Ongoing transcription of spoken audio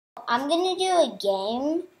I'm gonna do a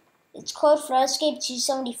game. It's called Flowscape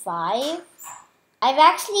 275. I've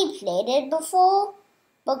actually played it before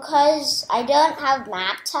because I don't have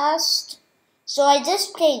map test. So I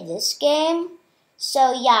just played this game.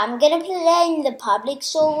 So yeah, I'm gonna play in the public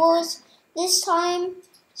servers this time.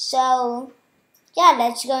 So yeah,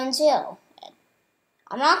 let's go into it.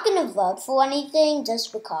 I'm not gonna vote for anything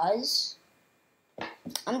just because.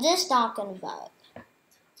 I'm just not gonna vote.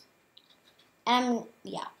 And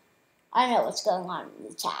yeah, I don't know what's going on in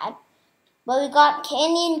the chat. But we got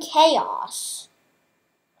Canyon Chaos.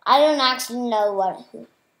 I don't actually know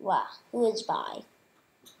who is by.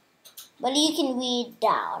 But you can read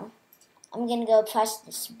down. I'm gonna go press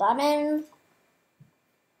this button.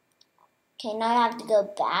 Okay, now I have to go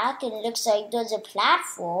back, and it looks like there's a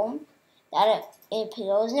platform that it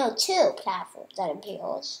appears. No, two platforms that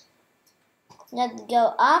appears. You have to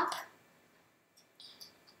go up,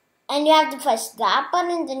 and you have to press that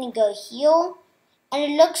button, then you go here,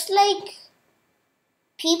 and it looks like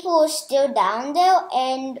people are still down there,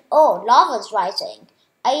 and oh, lava's rising.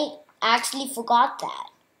 I actually forgot that.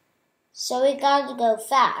 So we gotta go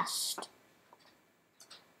fast.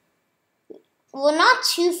 Well, not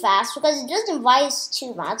too fast because it doesn't rise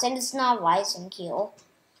too much and it's not rising here,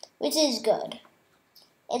 which is good.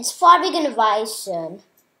 It's probably gonna rise soon.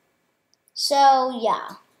 So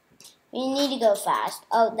yeah, we need to go fast.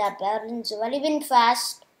 Oh, that button's already been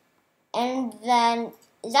pressed. And then,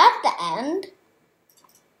 is that the end?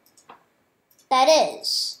 That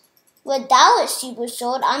is. Well, that was super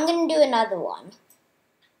short. I'm gonna do another one.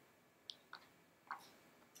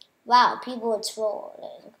 Wow, people are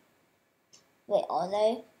trolling. Wait, are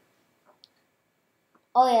they?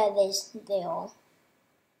 Oh yeah, they are.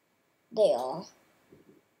 They are.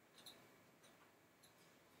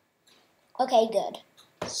 Okay, good.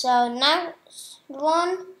 So next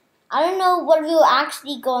one, I don't know what we're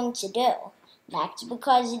actually going to do next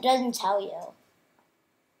because it doesn't tell you.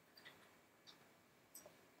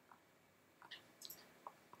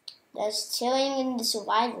 There's chilling in the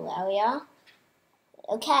survival area.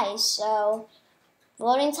 Okay, so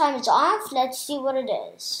loading time is off. Let's see what it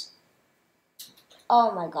is.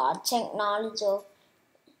 Oh my god, technological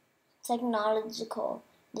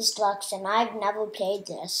destruction. I've never played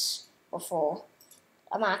this before.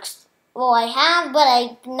 Well, I have, but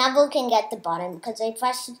I never can get the button because I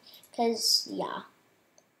pressed it, yeah.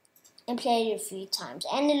 I played it a few times,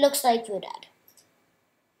 and it looks like you're dead.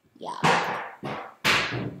 Yeah.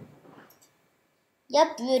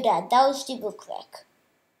 Yep, you're dead. That was super quick.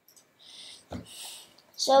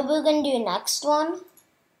 So we're gonna do next one.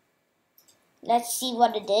 Let's see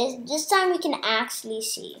what it is. This time we can actually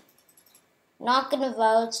see. Not gonna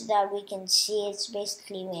vote so that we can see. It's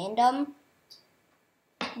basically random.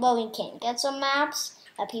 But we can get some maps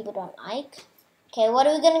that people don't like. Okay, what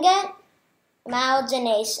are we gonna get?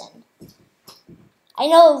 Imagination. I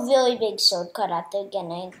know a really big shortcut at the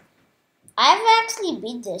beginning. I've actually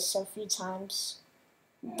beat this a few times.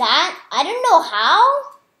 That, I don't know how.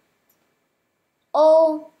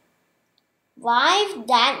 Oh, why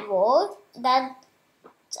that work? That's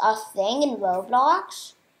a thing in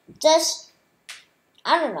Roblox. Just,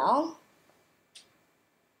 I don't know.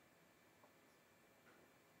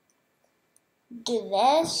 Do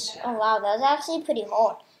this. Oh wow, that's actually pretty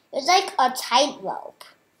hard. It's like a tightrope.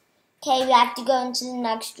 Okay, we have to go into the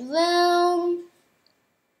next room.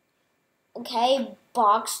 Okay,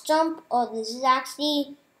 box jump. Oh, this is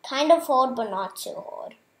actually kind of hard, but not too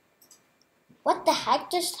hard. What the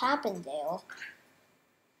heck just happened there?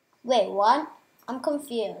 Wait, what? I'm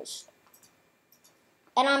confused.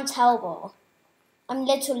 And I'm terrible. I'm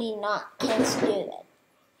literally not can't do it.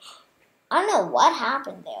 I don't know what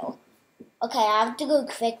happened there. Okay, I have to go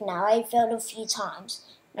quick now. I failed a few times.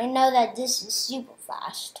 I know that this is super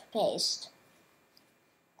fast paced.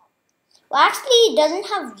 Well, actually, it doesn't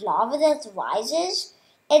have lava that rises.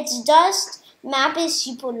 It's just map is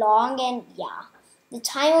super long, and yeah, the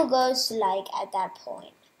timer goes to like at that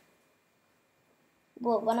point.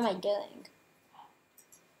 Well, what am I doing?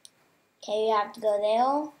 Okay, you have to go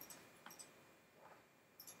there.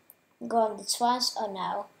 Go on the trust. Oh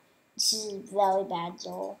no, this is a very bad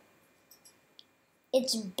zone.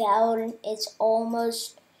 It's bad. It's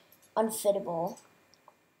almost unfittable.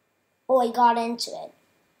 Oh, I got into it.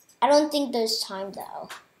 I don't think there's time though.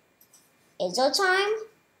 Is there time?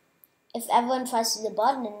 If everyone presses the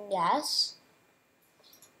button, yes.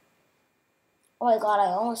 Oh my god,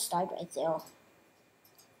 I almost died right there.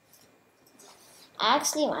 I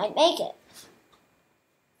actually might make it.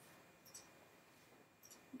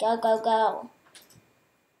 Go, go, go.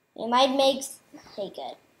 You might make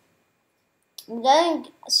it. I'm going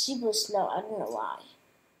super slow. I don't know why.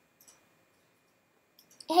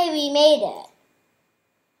 Hey, we made it.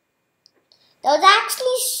 That was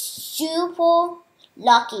actually super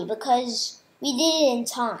lucky because we did it in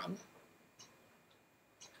time.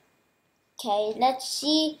 Okay, let's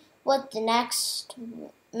see what the next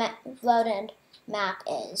voted map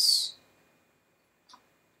is.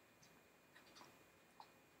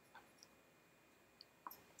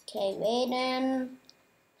 Okay, waiting.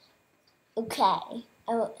 Okay,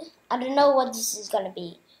 I don't know what this is gonna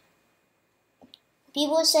be.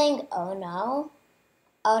 People are saying, oh no.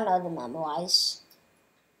 Oh no, the memorize.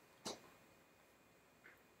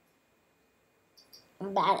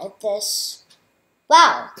 I'm bad at this.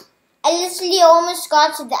 Wow, I literally almost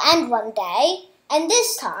got to the end one day, and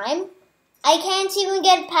this time, I can't even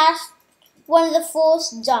get past one of the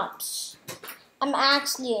forced jumps. I'm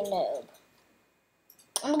actually a noob.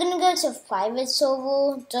 I'm gonna go to private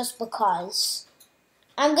server just because.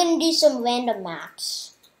 I'm gonna do some random maps.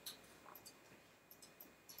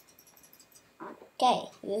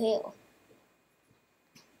 Okay, you're here.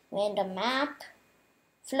 Random map.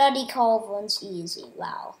 Floody Cove one's easy.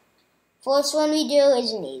 Wow. First one we do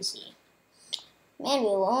isn't easy. Man,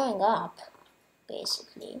 we're warming up,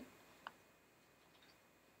 basically.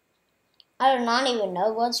 I do not even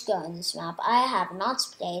know what's going on this map. I have not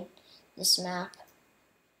played this map.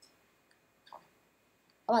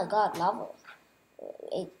 Oh my god, lava.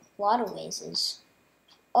 Water races.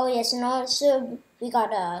 Oh yes, and also we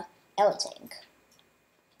got a L tank.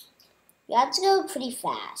 You have to go pretty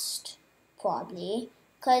fast, probably,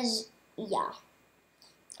 because, yeah.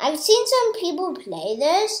 I've seen some people play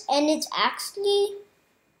this, and it's actually,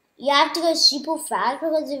 you have to go super fast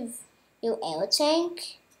because of your air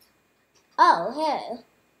tank. Oh, hey.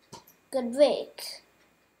 Good break.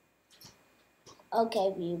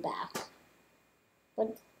 Okay, we're back.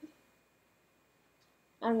 But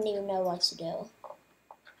I don't even know what to do.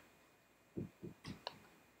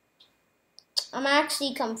 I'm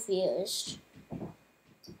actually confused.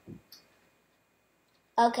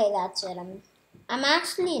 Okay, that's it. I'm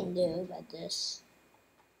actually new at this.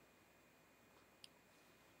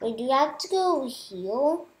 Wait, do you have to go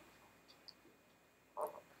here?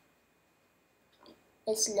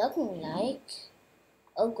 It's looking like.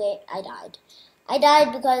 Oh wait, I died. I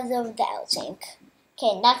died because of the L tank.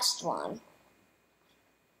 Okay, next one.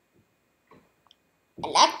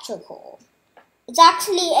 Electrical. It's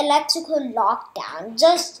actually electrical lockdown.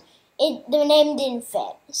 Just the name didn't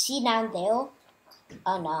fit. See down there?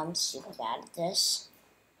 Oh no, I'm super bad at this.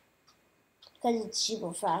 Because it's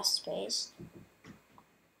super fast paced.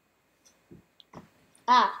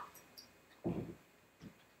 Ah.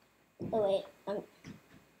 Oh wait,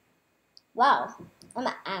 wow,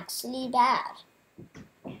 I'm actually bad.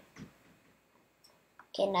 Okay,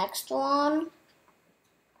 next one.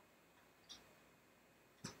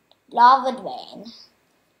 Lava drain.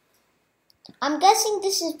 I'm guessing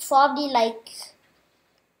this is probably like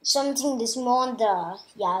something this more on the,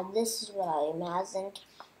 yeah, this is what I imagined.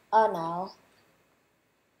 Oh no.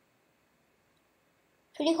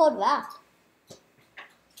 Pretty hard rap.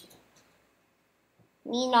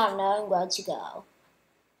 Me not knowing where to go.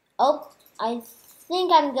 Oh, I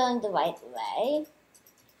think I'm going the right way.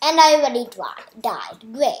 And I already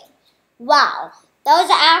died. Great. Wow. That was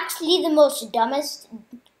actually the most dumbest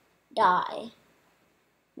die.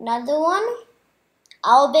 Another one?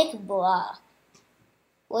 Albic bra.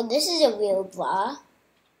 Well, this is a real bra.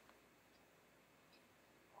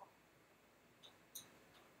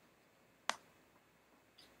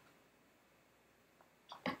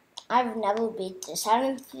 I've never beat this. I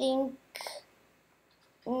don't think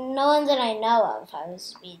no one that I know of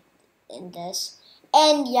has beat in this.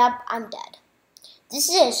 And yep, I'm dead. This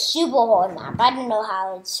is a super hard map. I don't know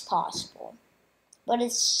how it's possible. But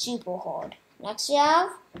it's super hard. Next we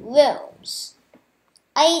have rooms.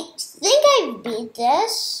 I think I beat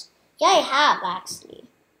this. Yeah, I have actually.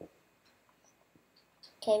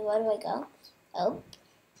 Okay, where do I go? Oh.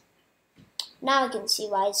 Now I can see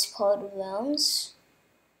why it's called rooms.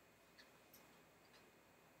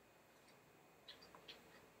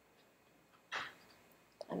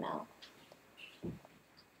 Oh no.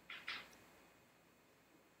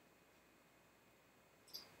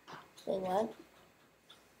 Wait, what?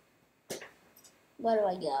 Where do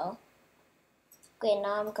I go? Okay,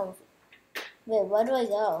 now I'm confused. Wait, where do I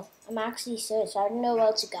go? I'm actually serious. I don't know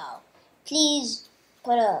where to go. Please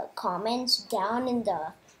put a comment down in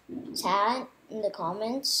the chat, in the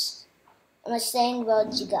comments. I'm saying where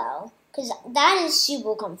to go. Because that is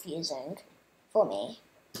super confusing for me.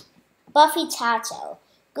 Buffy Tato.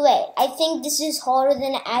 Great. I think this is harder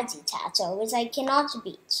than Adzi Tato, which I cannot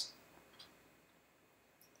beat.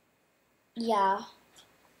 Yeah,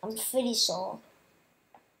 I'm pretty sure.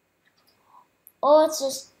 Or it's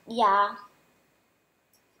just, yeah.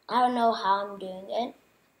 I don't know how I'm doing it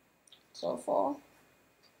so far.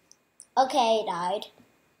 Okay, I died.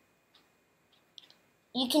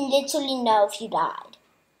 You can literally know if you died.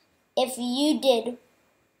 If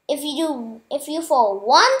you fall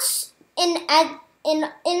once in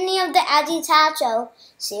any of the Agitacho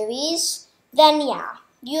series, then yeah,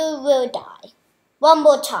 you will die. One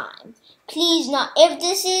more time. Please not. If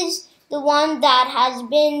this is the one that has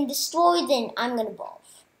been destroyed, then I'm gonna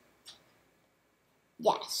both.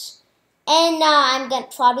 Yes. And now I'm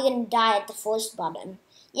probably gonna die at the first button.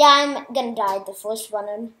 Yeah, I'm gonna die at the first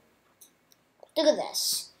button. Look at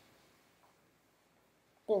this.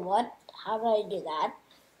 Wait, what? How do I do that?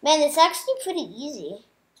 Man, it's actually pretty easy.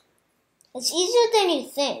 It's easier than you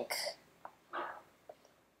think.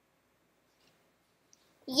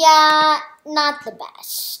 Yeah, not the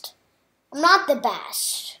best. I'm not the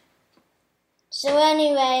best. So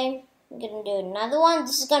anyway, I'm gonna do another one.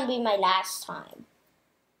 This is gonna be my last time.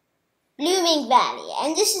 Blooming Valley.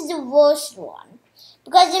 And this is the worst one.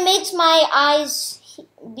 Because it makes my eyes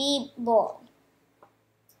be bored.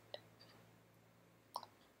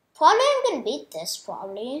 Probably I'm gonna beat this,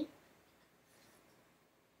 probably.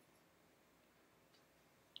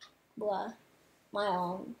 But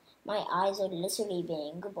my eyes are literally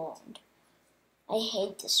being burned. I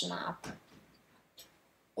hate this map.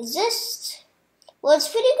 Is this... Well, it's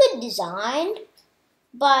pretty good designed,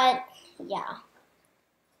 but yeah.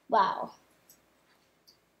 Wow.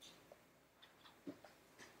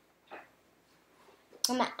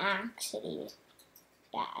 I'm actually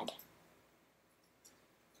bad.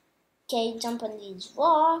 Okay, jump on these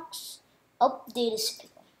rocks. Oh, they disappear.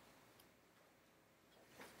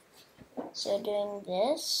 So doing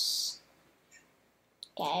this.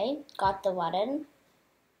 Okay, got the button.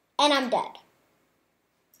 And I'm dead.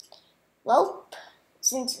 Well,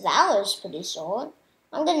 since that was pretty short,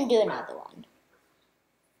 I'm gonna do another one.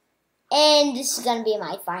 And this is gonna be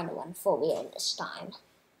my final one for real this time.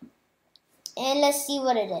 And let's see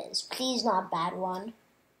what it is. Please not a bad one.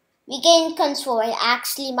 We gained control. I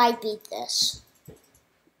actually might beat this.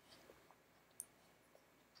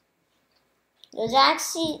 There's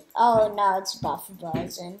actually... Oh no, it's buff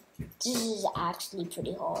version. This is actually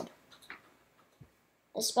pretty hard.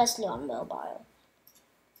 Especially on mobile.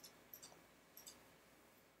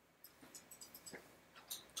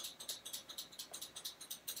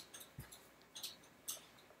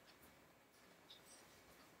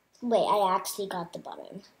 Wait, I actually got the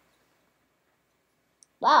button.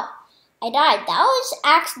 Wow, I died. That was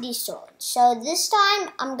actually short. So this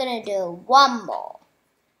time, I'm gonna do one more.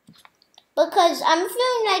 Because I'm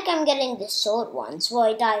feeling like I'm getting the short ones where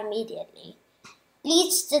I die immediately.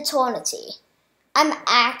 Leads to eternity. I'm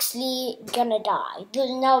actually gonna die.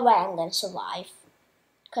 There's no way I'm gonna survive.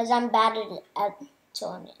 Because I'm bad at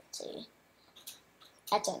eternity.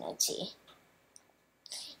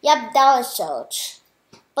 Yep, that was short.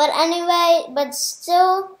 But anyway, but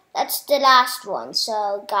still, that's the last one.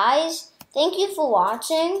 So guys, thank you for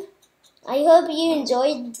watching. I hope you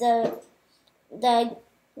enjoyed the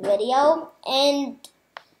video, and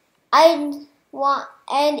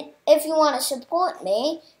if you want to support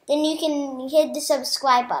me, then you can hit the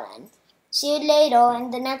subscribe button. See you later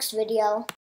in the next video.